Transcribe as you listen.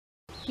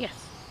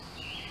Yes.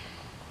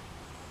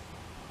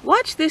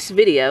 Watch this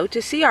video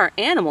to see our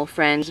animal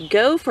friends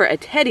go for a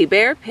teddy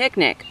bear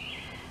picnic.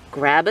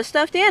 Grab a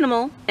stuffed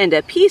animal and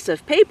a piece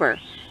of paper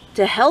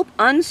to help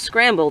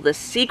unscramble the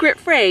secret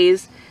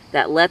phrase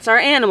that lets our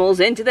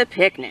animals into the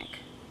picnic.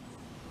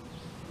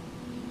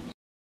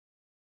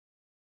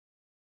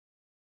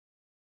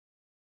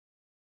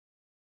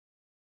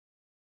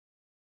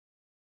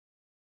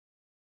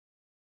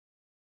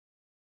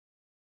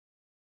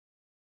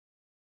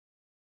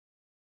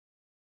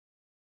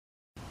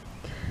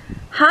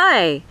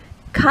 Hi,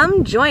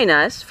 come join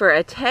us for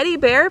a teddy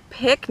bear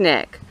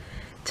picnic.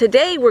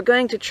 Today we're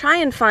going to try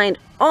and find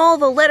all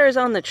the letters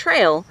on the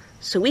trail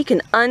so we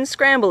can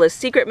unscramble a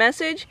secret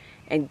message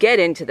and get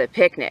into the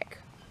picnic.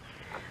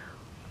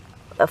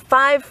 The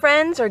 5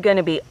 friends are going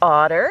to be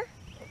Otter,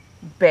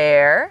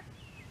 Bear,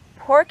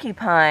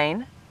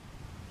 Porcupine,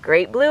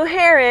 Great Blue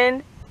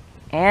Heron,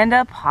 and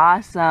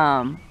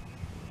Opossum.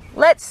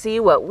 Let's see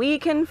what we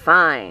can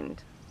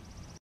find.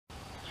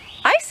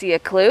 I see a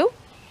clue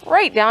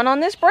right down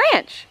on this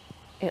branch.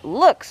 It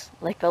looks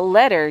like the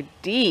letter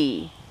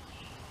D.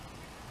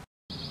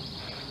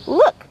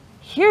 Look,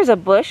 here's a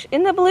bush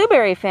in the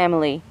blueberry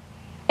family.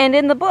 And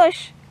in the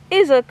bush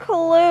is a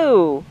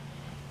clue.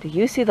 Do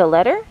you see the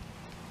letter?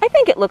 I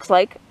think it looks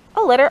like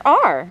a letter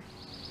R.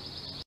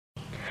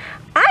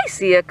 I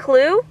see a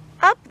clue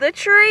up the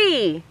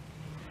tree.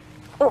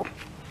 Oh.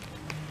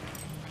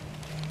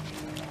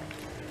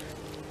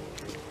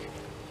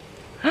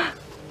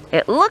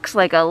 It looks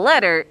like a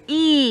letter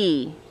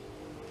E.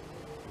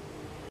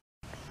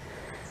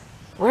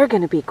 We're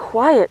going to be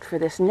quiet for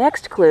this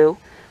next clue.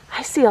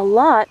 I see a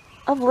lot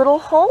of little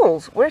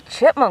holes where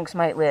chipmunks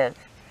might live.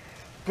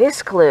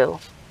 This clue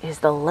is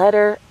the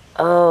letter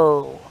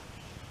O.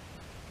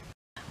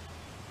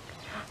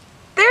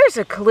 There's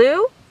a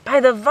clue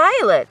by the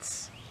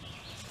violets.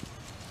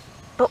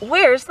 But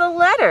where's the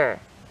letter?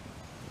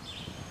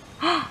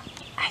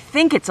 I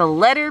think it's a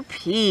letter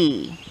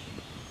P.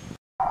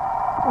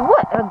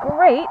 What a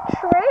great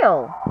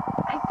trail!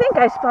 I think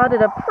I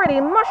spotted a pretty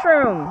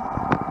mushroom.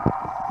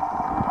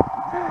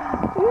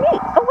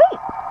 Neat! Oh wait!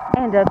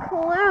 And a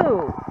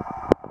clue!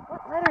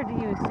 What letter do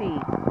you see?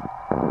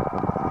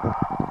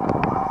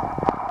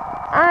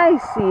 I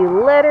see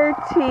letter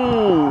T.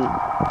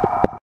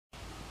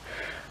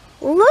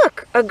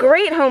 Look! A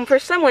great home for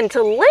someone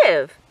to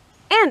live!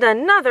 And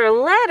another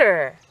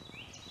letter!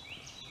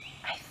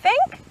 I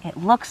think it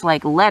looks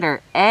like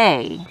letter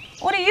A.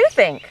 What do you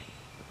think?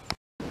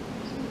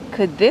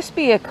 Could this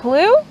be a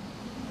clue?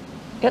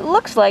 It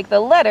looks like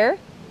the letter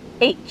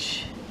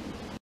H.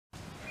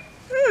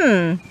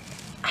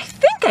 I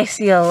think I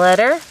see a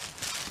letter.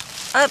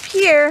 Up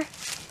here.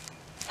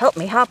 Help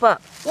me hop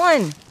up.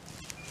 1,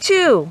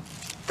 2,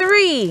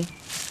 3.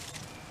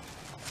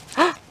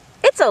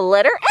 It's a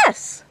letter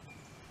S.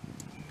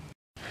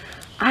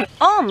 I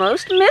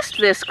almost missed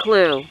this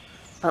clue.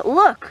 But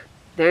look,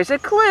 there's a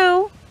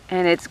clue,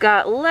 and it's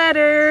got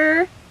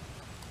letter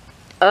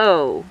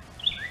O.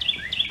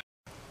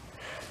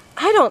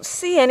 I don't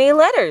see any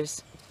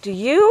letters. Do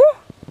you?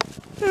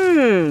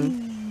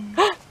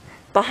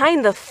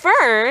 Behind the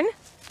fern,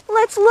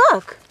 let's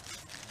look.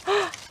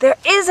 There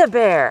is a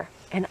bear,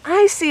 and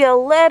I see a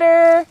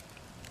letter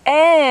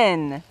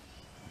N.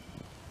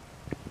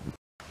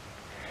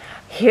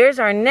 Here's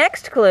our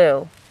next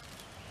clue.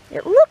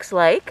 It looks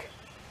like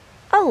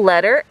a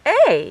letter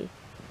A.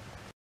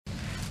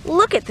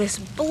 Look at this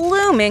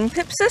blooming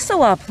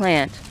Pipsissewa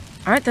plant.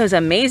 Aren't those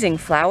amazing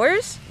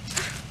flowers?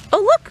 Oh,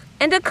 look,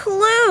 and a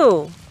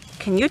clue.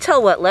 Can you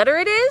tell what letter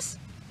it is?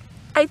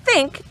 I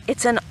think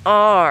it's an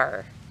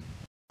R.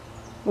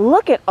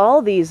 Look at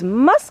all these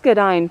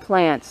muscadine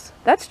plants.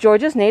 That's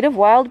Georgia's native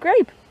wild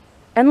grape.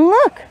 And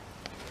look,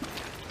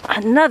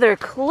 another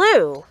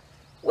clue.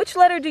 Which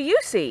letter do you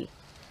see?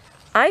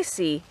 I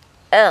see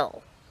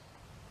L.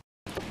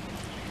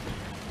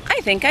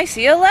 I think I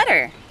see a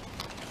letter.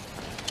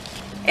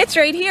 It's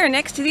right here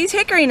next to these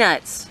hickory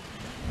nuts.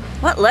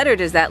 What letter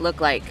does that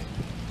look like?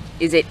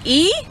 Is it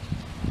E?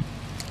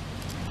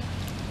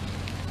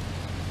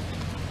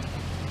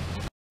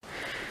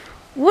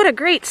 What a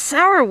great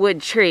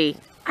sourwood tree.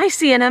 I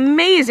see an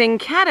amazing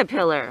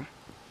caterpillar.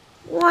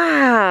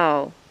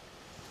 Wow.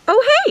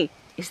 Oh, hey,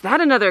 is that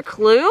another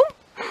clue?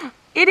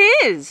 It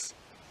is.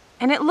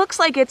 And it looks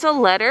like it's a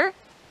letter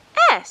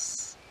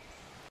S.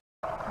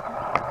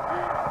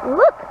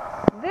 Look,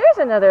 there's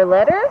another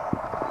letter.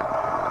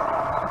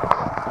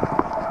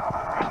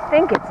 I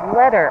think it's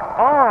letter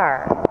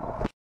R.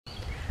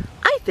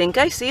 I think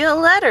I see a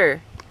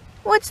letter.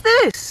 What's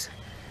this?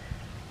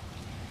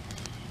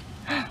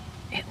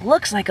 It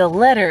looks like a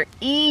letter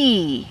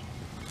E.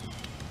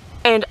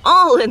 And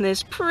all in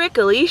this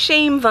prickly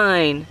shame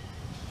vine.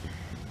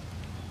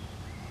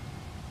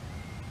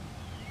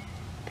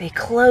 They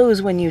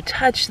close when you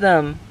touch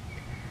them.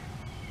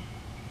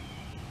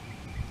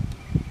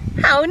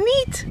 How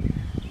neat!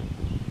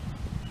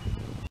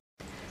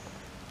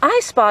 I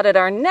spotted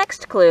our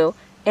next clue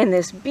in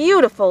this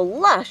beautiful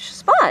lush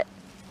spot.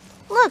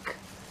 Look.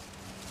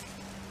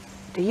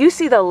 Do you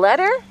see the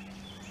letter?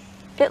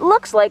 It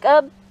looks like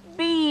a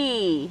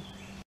bee.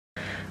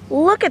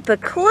 Look at the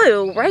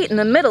clue right in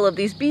the middle of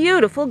these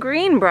beautiful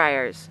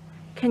greenbriers.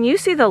 Can you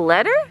see the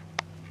letter?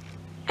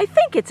 I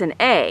think it's an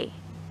A.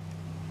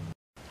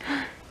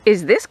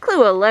 Is this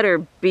clue a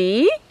letter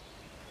B?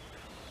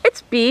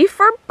 It's B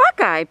for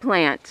Buckeye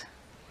plant.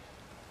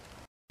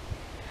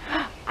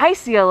 I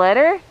see a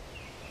letter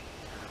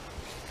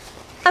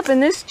up in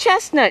this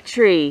chestnut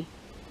tree.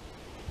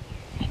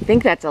 I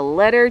think that's a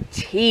letter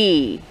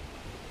T.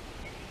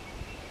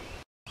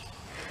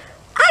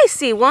 I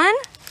see one.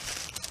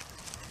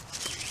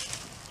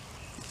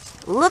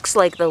 Looks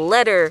like the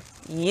letter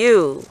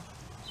U.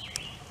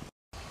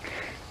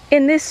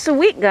 In this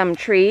sweet gum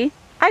tree,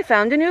 I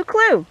found a new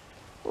clue.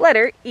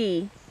 Letter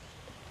E.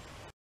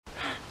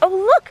 Oh,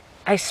 look!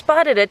 I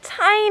spotted a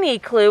tiny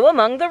clue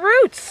among the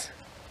roots.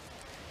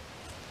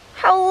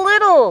 How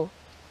little!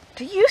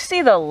 Do you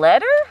see the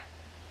letter?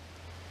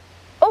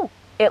 Oh,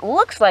 it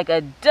looks like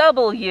a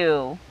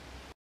W.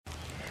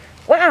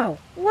 Wow,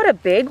 what a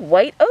big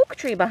white oak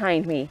tree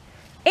behind me.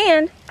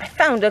 And I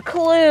found a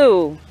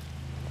clue.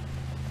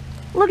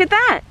 Look at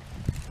that.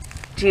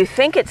 Do you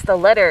think it's the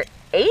letter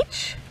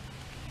H?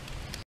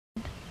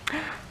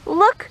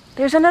 Look,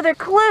 there's another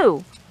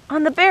clue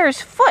on the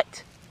bear's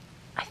foot.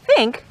 I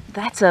think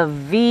that's a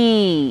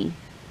V.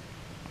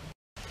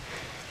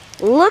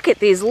 Look at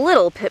these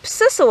little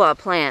Pipsissewa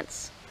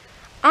plants.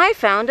 I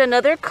found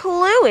another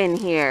clue in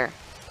here.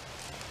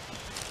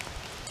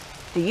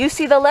 Do you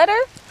see the letter?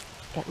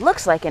 It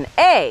looks like an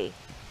A.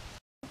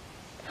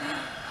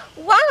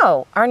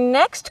 Wow, our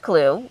next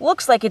clue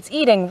looks like it's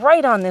eating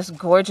right on this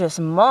gorgeous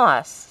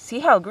moss. See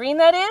how green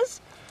that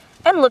is?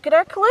 And look at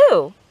our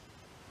clue.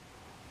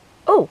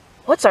 Oh,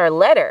 what's our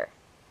letter?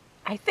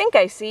 I think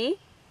I see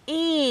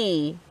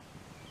E.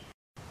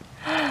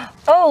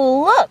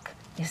 Oh, look!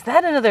 Is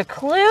that another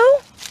clue?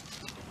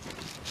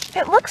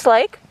 It looks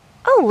like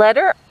a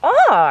letter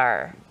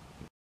R.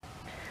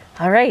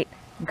 All right,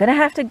 I'm gonna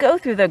have to go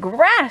through the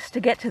grass to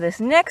get to this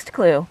next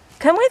clue.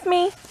 Come with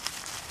me.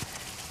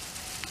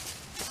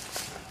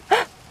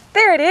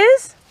 There it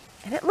is!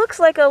 And it looks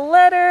like a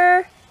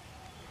letter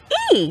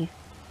E.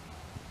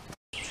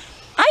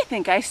 I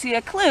think I see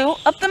a clue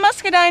up the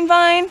muscadine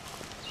vine.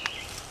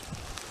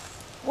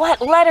 What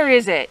letter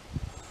is it?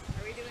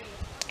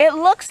 It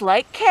looks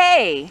like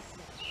K.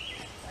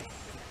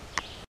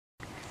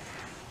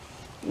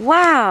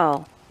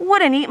 Wow,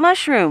 what a neat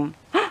mushroom.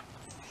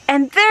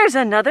 And there's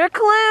another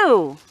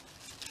clue.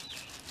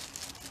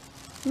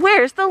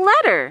 Where's the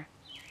letter?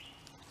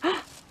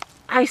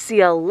 I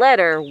see a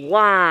letter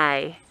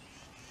Y.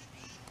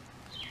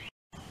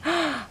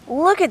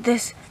 Look at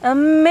this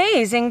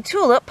amazing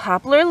tulip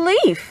poplar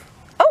leaf.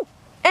 Oh,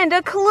 and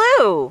a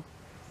clue.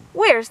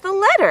 Where's the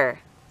letter?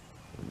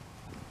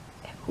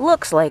 It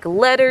looks like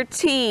letter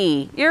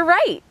T. You're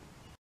right.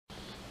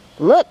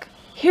 Look,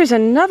 here's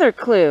another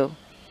clue.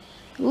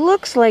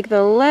 Looks like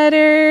the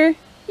letter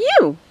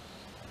U.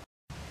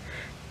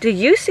 Do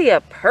you see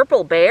a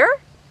purple bear?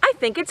 I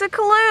think it's a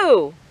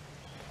clue.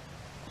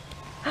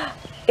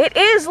 It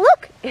is,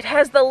 look, it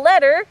has the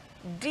letter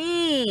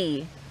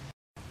D.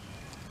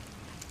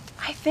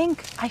 I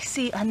think I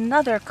see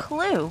another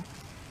clue.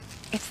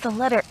 It's the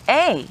letter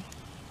A.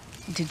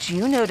 Did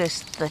you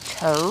notice the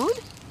toad?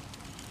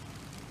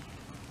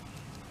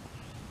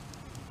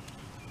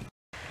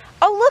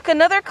 Oh, look,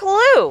 another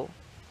clue.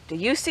 Do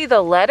you see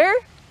the letter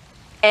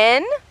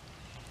N?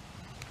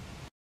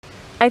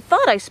 I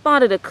thought I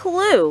spotted a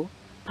clue,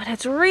 but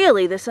it's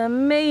really this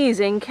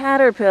amazing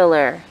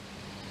caterpillar.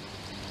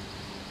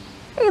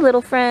 Hey,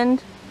 little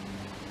friend.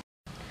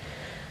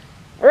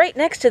 Right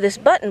next to this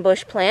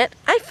buttonbush plant,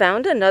 I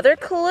found another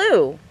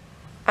clue.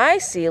 I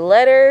see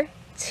letter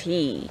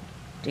T.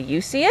 Do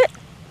you see it?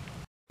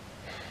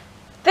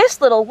 This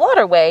little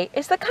waterway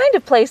is the kind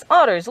of place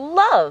otters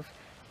love.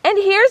 And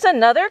here's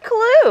another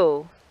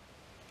clue.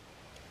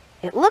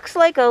 It looks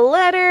like a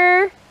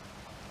letter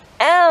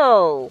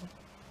L.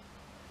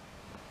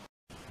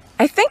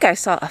 I think I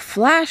saw a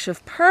flash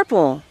of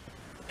purple.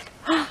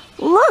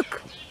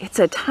 Look, it's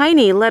a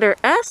tiny letter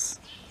S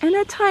and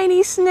a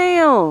tiny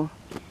snail.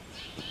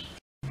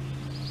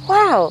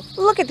 Wow,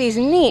 look at these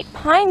neat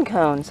pine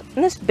cones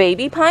and this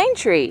baby pine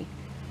tree.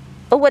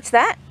 Oh, what's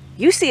that?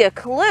 You see a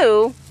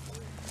clue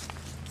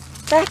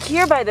back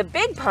here by the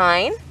big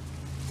pine.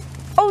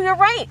 Oh, you're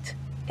right.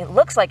 It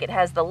looks like it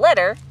has the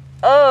letter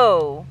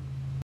O.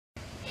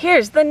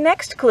 Here's the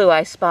next clue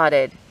I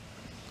spotted.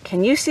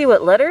 Can you see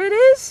what letter it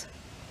is?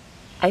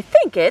 I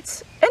think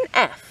it's an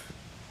F.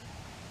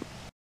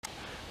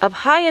 Up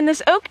high in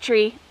this oak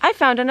tree, I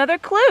found another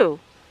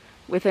clue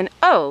with an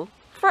O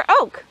for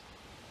oak.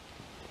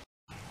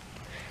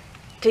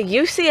 Do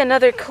you see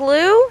another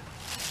clue?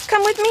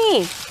 Come with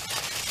me.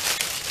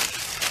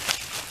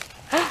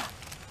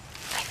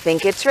 I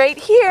think it's right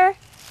here.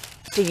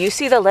 Do you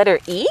see the letter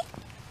E?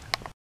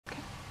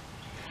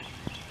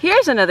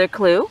 Here's another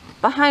clue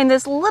behind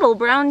this little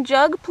brown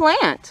jug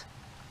plant.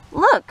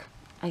 Look,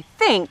 I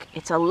think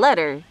it's a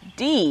letter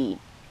D.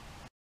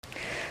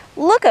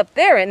 Look up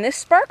there in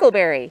this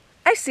sparkleberry.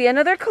 I see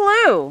another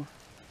clue.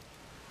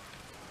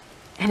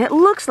 And it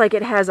looks like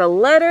it has a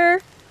letter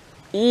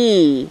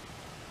E.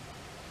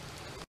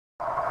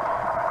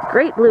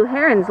 Great blue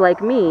herons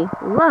like me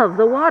love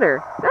the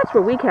water. That's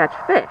where we catch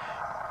fish.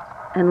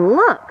 And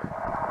look,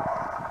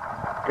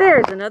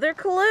 there's another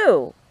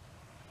clue.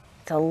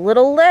 It's a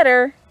little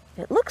letter.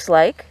 It looks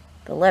like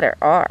the letter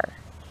R.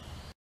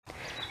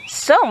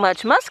 So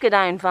much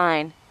muscadine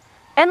vine.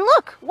 And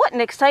look, what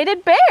an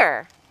excited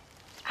bear.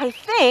 I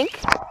think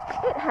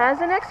it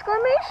has an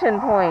exclamation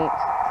point.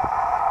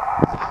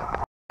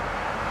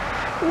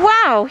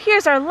 Wow,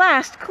 here's our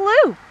last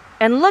clue.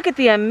 And look at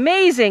the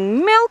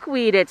amazing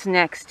milkweed it's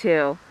next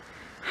to.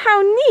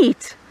 How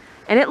neat.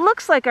 And it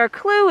looks like our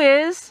clue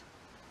is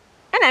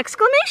an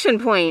exclamation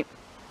point.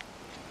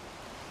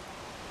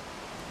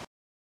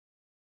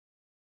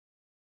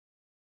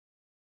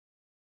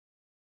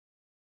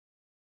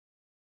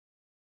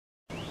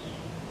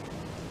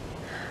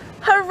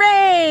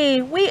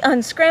 Hooray! We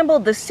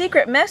unscrambled the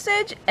secret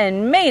message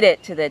and made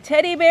it to the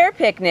teddy bear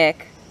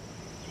picnic.